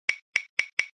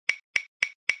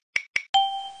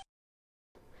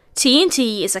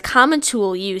TNT is a common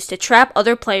tool used to trap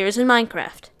other players in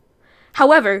Minecraft.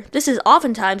 However, this is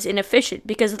oftentimes inefficient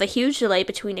because of the huge delay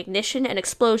between ignition and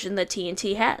explosion that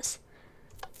TNT has.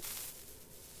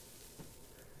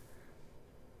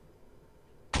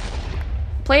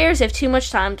 Players have too much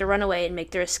time to run away and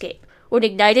make their escape. When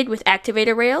ignited with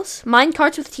activator rails,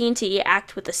 minecarts with TNT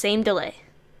act with the same delay.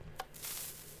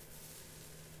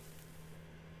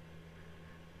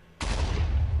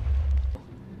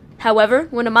 However,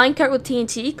 when a minecart with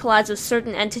TNT collides with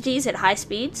certain entities at high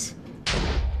speeds,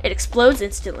 it explodes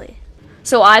instantly.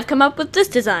 So I've come up with this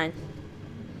design.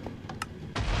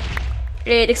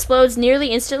 It explodes nearly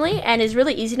instantly and is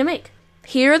really easy to make.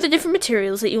 Here are the different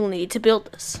materials that you will need to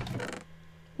build this.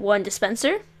 1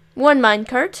 dispenser, 1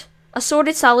 minecart,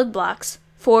 assorted solid blocks,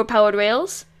 4 powered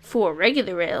rails, 4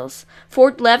 regular rails,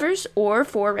 4 levers or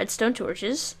 4 redstone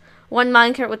torches, 1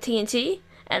 minecart with TNT,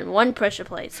 and 1 pressure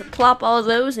plate. So plop all of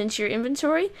those into your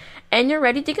inventory and you're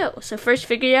ready to go. So first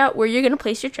figure out where you're going to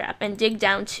place your trap and dig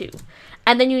down 2.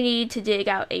 And then you need to dig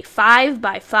out a 5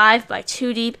 by 5 by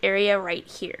 2 deep area right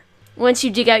here. Once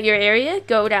you dig out your area,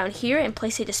 go down here and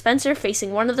place a dispenser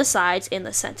facing one of the sides in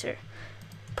the center.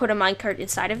 Put a minecart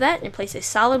inside of that and place a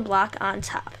solid block on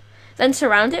top. Then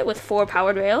surround it with 4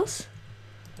 powered rails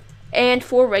and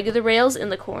 4 regular rails in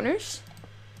the corners.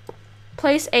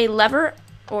 Place a lever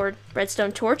or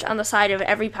redstone torch on the side of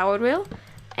every powered rail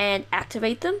and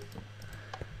activate them.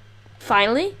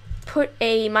 Finally, put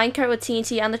a minecart with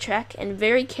TNT on the track and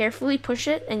very carefully push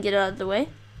it and get it out of the way.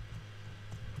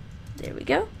 There we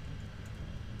go.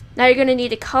 Now you're going to need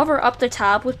to cover up the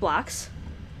top with blocks.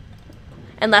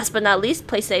 And last but not least,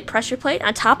 place a pressure plate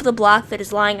on top of the block that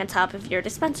is lying on top of your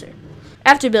dispenser.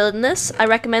 After building this, I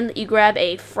recommend that you grab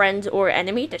a friend or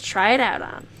enemy to try it out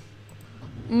on.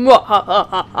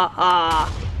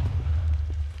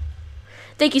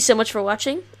 Thank you so much for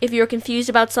watching. If you're confused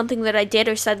about something that I did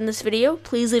or said in this video,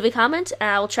 please leave a comment and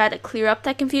I will try to clear up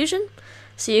that confusion.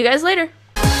 See you guys later.